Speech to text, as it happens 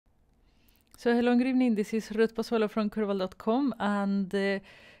So hello and good evening, this is Ruth Pozuelo from Curbal.com, and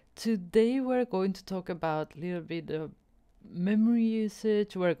today we're going to talk about a little bit of memory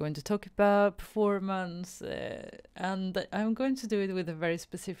usage. We're going to talk about performance, and I'm going to do it with a very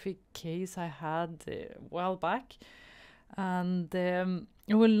specific case I had a while back. And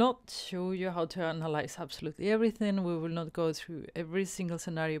I will not show you how to analyze absolutely everything. We will not go through every single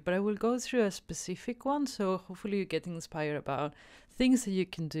scenario, but I will go through a specific one. So hopefully you get inspired about things that you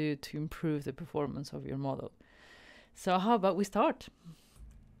can do to improve the performance of your model. So how about we start?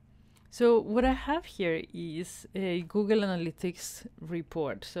 So what I have here is a Google Analytics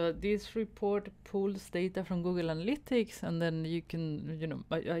report. So this report pulls data from Google Analytics, and then you can,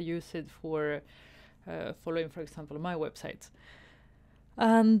 I use it for following, for example, my websites.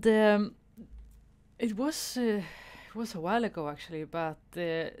 And it was a while ago actually, but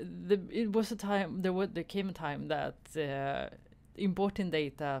it was a time there came a time that importing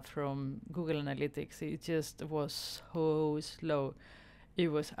data from Google Analytics, it just was so slow. It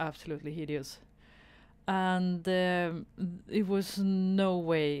was absolutely hideous, and it was no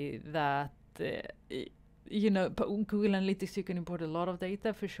way that Google Analytics, you can import a lot of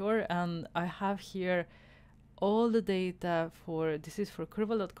data for sure, and I have here all the data this is for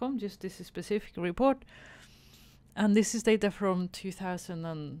Curbal.com, just this specific report, and this is data from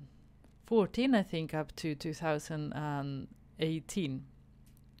 2014, I think, up to 2018.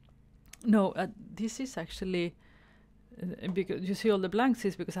 No, this is actually, because you see all the blanks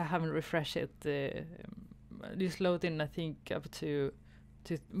is because I haven't refreshed it. This loading, I think, up to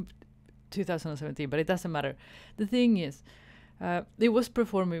 2017, but it doesn't matter. The thing is, it was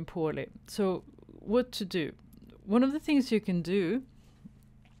performing poorly. So what to do? One of the things you can do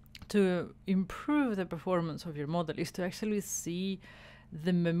to improve the performance of your model is to actually see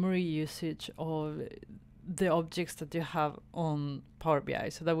the memory usage of the objects that you have on Power BI.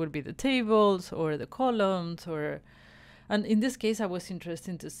 So that would be the tables or the columns, and in this case I was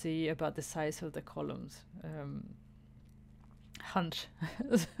interested to see about the size of the columns. Hunch,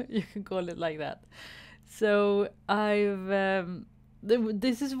 you can call it like that. So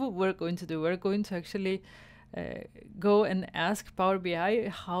this is what we're going to do. We're going to actually go and ask Power BI,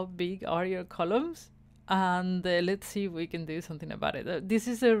 how big are your columns? And let's see if we can do something about it. This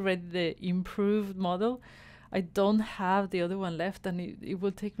is already the improved model. I don't have the other one left, and it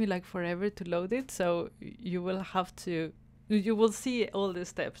will take me like forever to load it. So you will see all the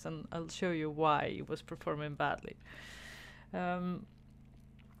steps, and I'll show you why it was performing badly.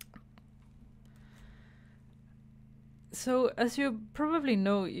 So as you probably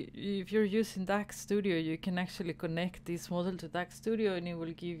know, if you're using DAX Studio, you can actually connect this model to DAX Studio, and it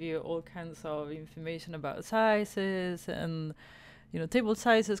will give you all kinds of information about sizes and table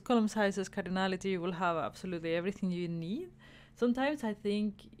sizes, column sizes, cardinality. You will have absolutely everything you need. Sometimes I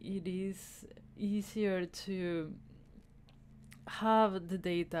think it is easier to have the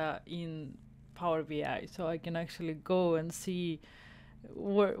data in Power BI, so I can actually go and see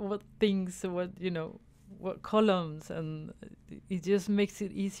what columns, and it just makes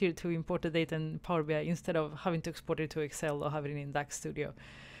it easier to import the data in Power BI instead of having to export it to Excel or having it in DAX Studio.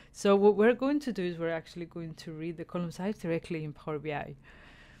 So what we're going to do is we're actually going to read the column size directly in Power BI.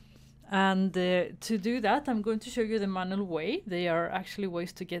 And to do that, I'm going to show you the manual way. There are actually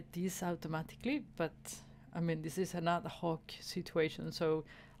ways to get these automatically, but I mean, this is an ad hoc situation, so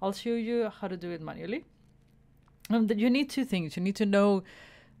I'll show you how to do it manually. And you need two things. You need to know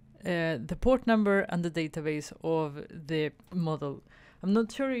the port number and the database of the model. I'm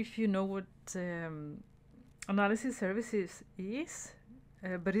not sure if you know what analysis services is,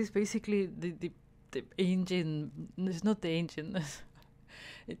 but it's basically the engine. It's not the engine.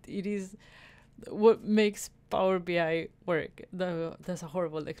 it is what makes Power BI work. That's a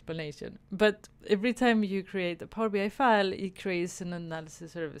horrible explanation. But every time you create a Power BI file, it creates an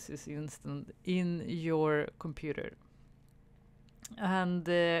analysis services instance in your computer. And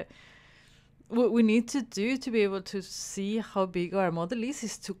what we need to do to be able to see how big our model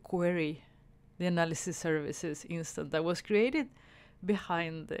is to query the analysis services instance that was created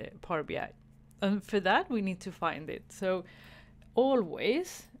behind the Power BI. And for that, we need to find it. So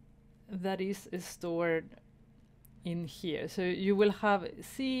always that is stored in here. So you will have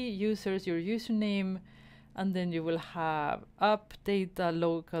users, your username, and then you will have app, data,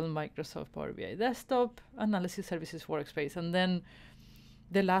 local, Microsoft Power BI desktop, analysis services workspace. And then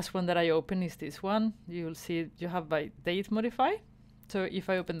the last one that I open is this one. You will see you have by date modify. So if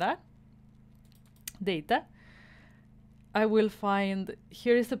I open that, data, I will find,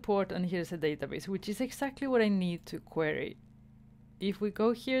 here is the port and here's the database, which is exactly what I need to query. If we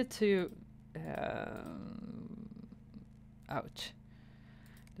go here to, ouch,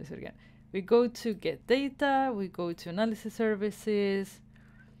 let's do it again. We go to get data, we go to analysis services,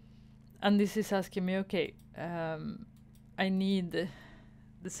 and this is asking me, okay, I need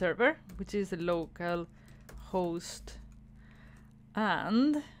the server, which is a local host,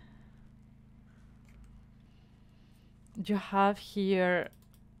 and you have here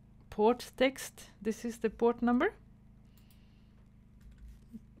port text. This is the port number.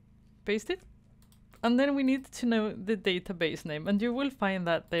 Paste it. And then we need to know the database name, and you will find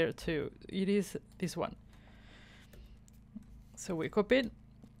that there too. It is this one. So we copy it,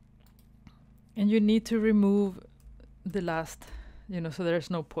 and you need to remove the last, so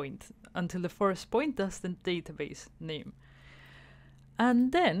there's no point until the first point. That's the database name.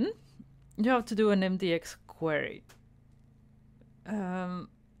 And then you have to do an Mdx query. And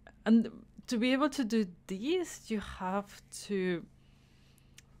to be able to do this, you have to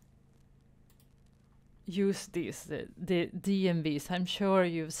use these, the DMVs. I'm sure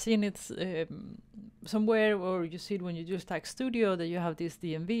you've seen it somewhere, or you see it when you do Stack Studio, that you have these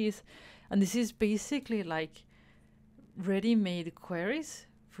DMVs. And this is basically like ready-made queries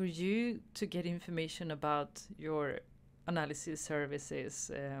for you to get information about your analysis services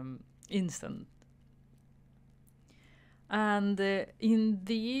instant. And in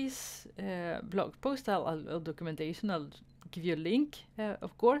this blog post, I'll documentation, I'll give you a link,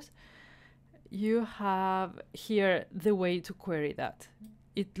 of course. You have here the way to query that.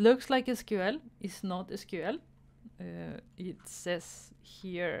 It looks like SQL. It's not SQL. It says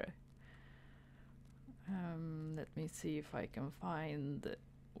here, let me see if I can find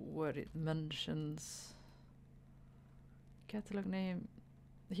what it mentions. Catalog name.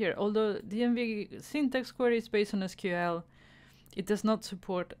 Here, although DMV syntax query is based on SQL, it does not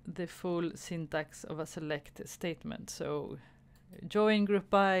support the full syntax of a select statement. So join, group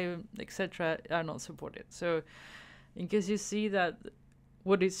by, etc. are not supported. So in case you see that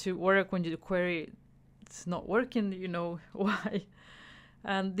what is to work when you query, it's not working, you know why.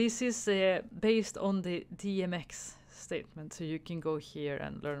 And this is based on the DMX statement. So you can go here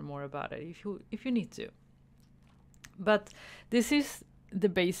and learn more about it if you need to. But this is the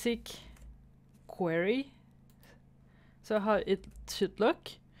basic query, so how it should look.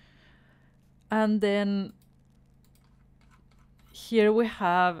 And then here we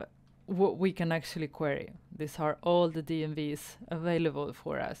have what we can actually query. These are all the DMVs available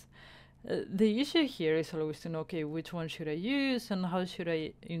for us. The issue here is always to know, okay, which one should I use and how should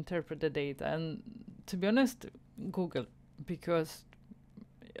I interpret the data? And to be honest, Google, because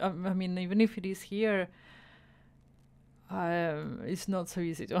I mean, even if it is here, it's not so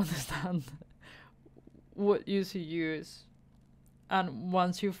easy to understand what you should use. And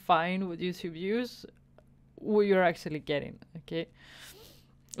once you find what you should use, what you're actually getting, okay?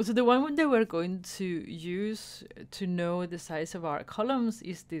 So the one that we're going to use to know the size of our columns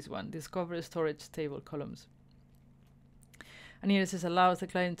is this one, Discover Storage Table Columns. And here it says allows the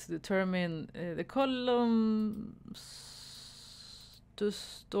client to determine the columns to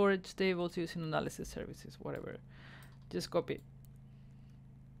storage tables using analysis services, whatever. Just copy it.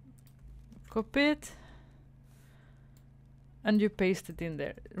 Copy it. And you paste it in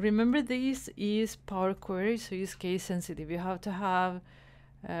there. Remember, this is Power Query, so it's case sensitive. You have to have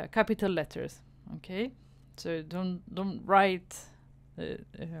capital letters, okay? So don't write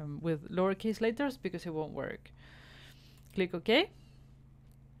with lowercase letters because it won't work. Click OK.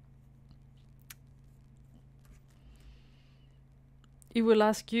 It will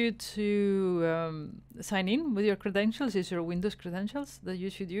ask you to sign in with your credentials. These are your Windows credentials that you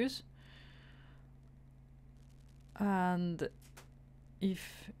should use. And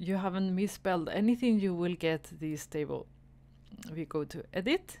if you haven't misspelled anything, you will get this table. We go to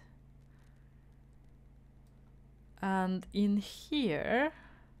Edit. And in here,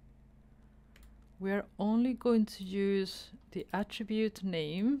 we're only going to use the attribute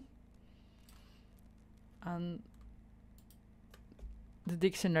name and the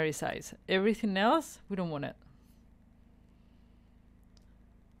dictionary size. Everything else, we don't want it.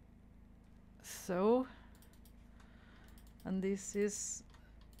 So, and this is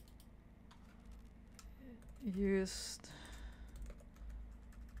used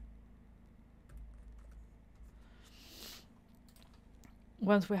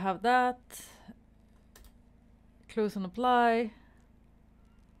once we have that, close and apply.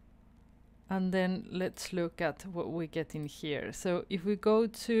 And then let's look at what we get in here. So if we go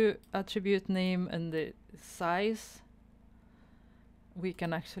to attribute name and the size, we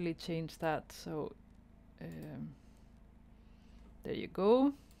can actually change that. So there you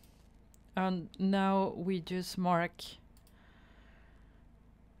go. And now we just mark,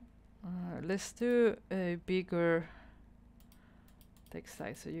 let's do a bigger text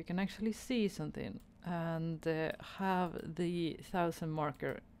size, so you can actually see something and have the 1000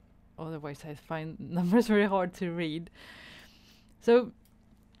 marker. Otherwise, I find numbers very hard to read. So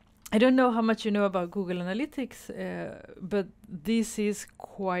I don't know how much you know about Google Analytics, but this is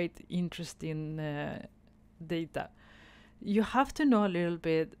quite interesting data. You have to know a little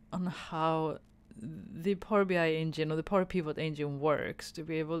bit on how the Power BI engine or the Power Pivot engine works to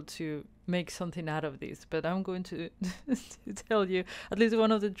be able to make something out of this. But I'm going to, to tell you at least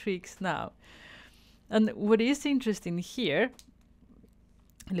one of the tricks now. And what is interesting here,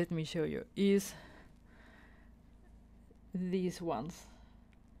 let me show you, is these ones.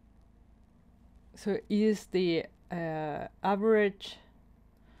 So is the average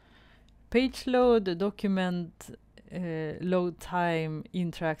page load, the document load time,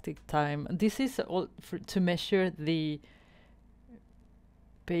 interactive time. This is all to measure the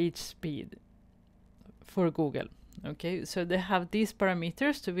page speed for Google. Okay, so they have these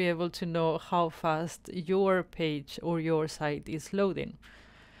parameters to be able to know how fast your page or your site is loading.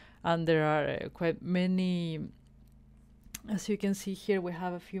 And there are quite many, as you can see here, we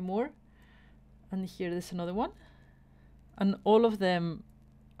have a few more. And here there's another one. And all of them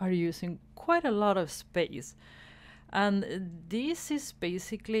are using quite a lot of space. And this is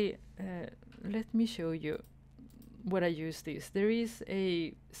basically, let me show you what I use this. There is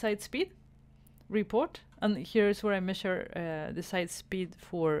a site speed report, and here's where I measure the site speed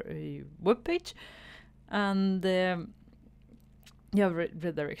for a web page. And you have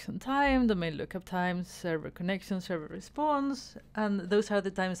redirection time, domain lookup time, server connection, server response, and those are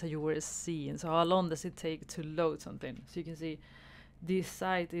the times that you were seeing. So how long does it take to load something? So you can see this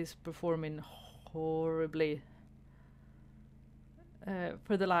site is performing horribly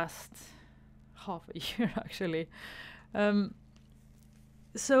for the last half a year, actually.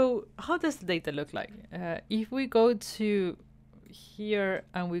 So how does the data look like? If we go to here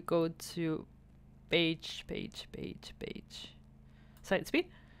and we go to page, site speed,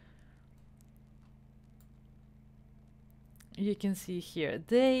 you can see here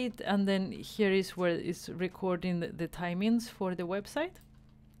date, and then here is where it's recording the timings for the website.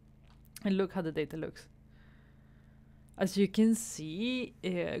 And look how the data looks. As you can see,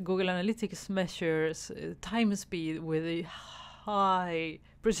 Google Analytics measures time speed with a high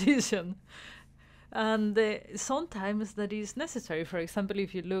precision. And sometimes that is necessary. For example,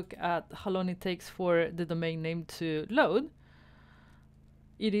 if you look at how long it takes for the domain name to load,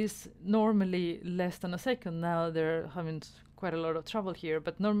 it is normally less than a second. Now they're having quite a lot of trouble here,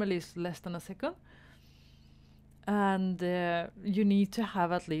 but normally it's less than a second. And you need to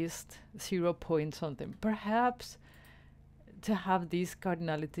have at least 0 point something. Perhaps to have this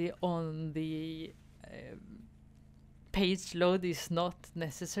cardinality on the page load is not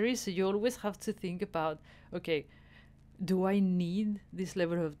necessary. So you always have to think about, okay, do I need this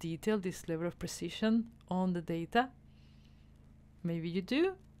level of detail, this level of precision on the data? Maybe you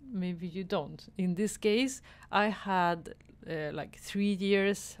do, maybe you don't. In this case, I had like 3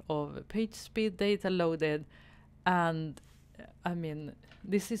 years of page speed data loaded, and I mean,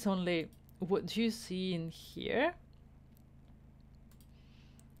 this is only what you see in here.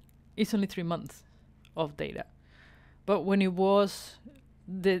 It's only 3 months of data. But when it was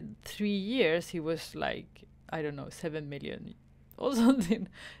the 3 years, it was like, I don't know, 7 million or something.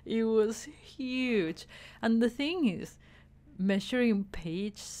 It was huge. And the thing is, measuring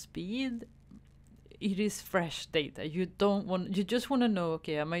page speed, it is fresh data. You just want to know,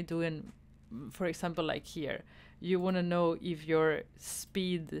 okay, am I doing, for example, like here, you want to know if your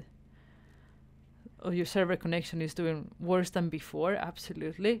speed or your server connection is doing worse than before,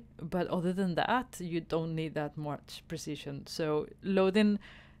 absolutely. But other than that, you don't need that much precision. So loading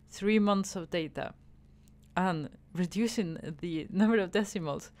 3 months of data and reducing the number of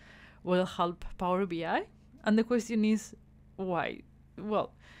decimals will help Power BI. And the question is, why?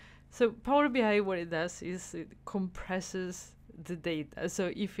 Well, so Power BI, what it does is it compresses the data.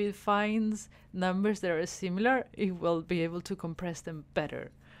 So if it finds numbers that are similar, it will be able to compress them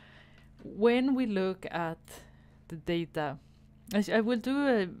better. When we look at the data, I will do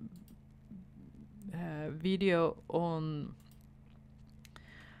a video on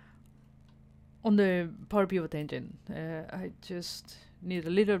the Power Pivot engine. I just need a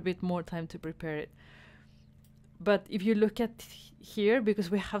little bit more time to prepare it. But if you look at here,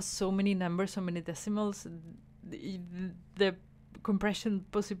 because we have so many numbers, so many decimals, the compression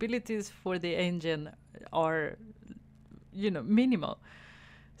possibilities for the engine are, minimal.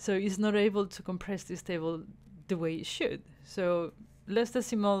 So it's not able to compress this table the way it should. So less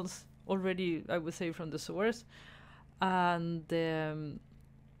decimals already, I would say, from the source, and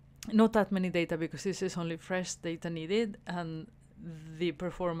not that many data because this is only fresh data needed, and the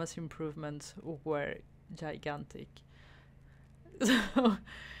performance improvements were gigantic. So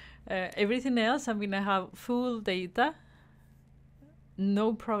everything else, I'm going to have full data,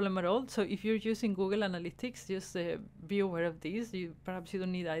 no problem at all. So if you're using Google Analytics, just be aware of these. Perhaps you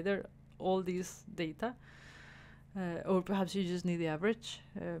don't need either all these data, or perhaps you just need the average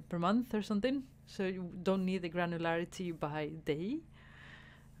per month or something. So you don't need the granularity by day.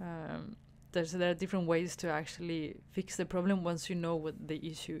 There are different ways to actually fix the problem once you know what the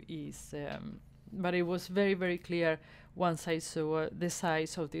issue is. But it was very, very clear once I saw the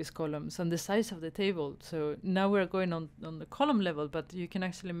size of these columns and the size of the table. So now we're going on the column level, but you can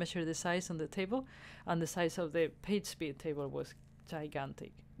actually measure the size on the table, and the size of the Pagespeed table was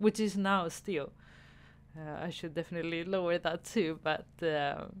gigantic, which is now still. I should definitely lower that too, but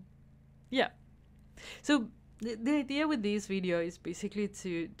yeah. So the idea with this video is basically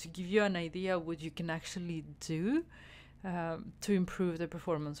to give you an idea what you can actually do to improve the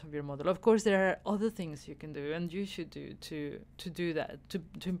performance of your model. Of course, there are other things you can do and you should do to do that, to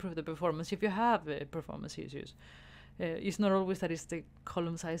improve the performance if you have performance issues. It's not always that it's the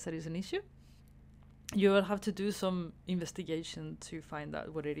column size that is an issue. You will have to do some investigation to find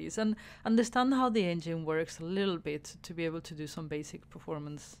out what it is and understand how the engine works a little bit to be able to do some basic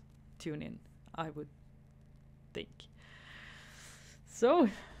performance tuning, I would think. So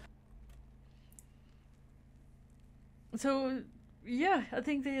yeah, I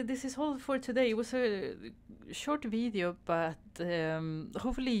think this is all for today. It was a short video, but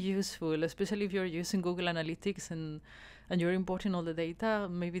hopefully useful, especially if you're using Google Analytics and you're importing all the data.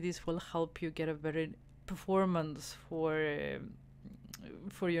 Maybe this will help you get a better performance for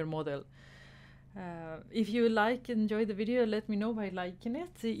your model. If you enjoy the video, let me know by liking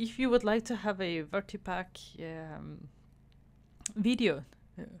it. If you would like to have a VertiPack video,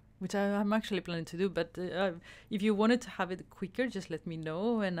 which I'm actually planning to do, but if you wanted to have it quicker, just let me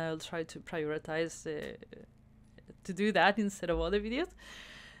know and I'll try to prioritize to do that instead of other videos.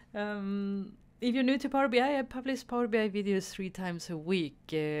 If you're new to Power BI, I publish Power BI videos 3 times a week.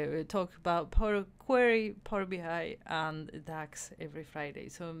 We talk about Power Query, Power BI, and DAX every Friday.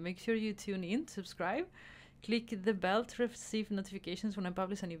 So make sure you tune in, subscribe, click the bell to receive notifications when I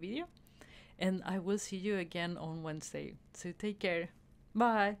publish a new video. And I will see you again on Wednesday. So take care.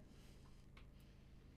 Bye.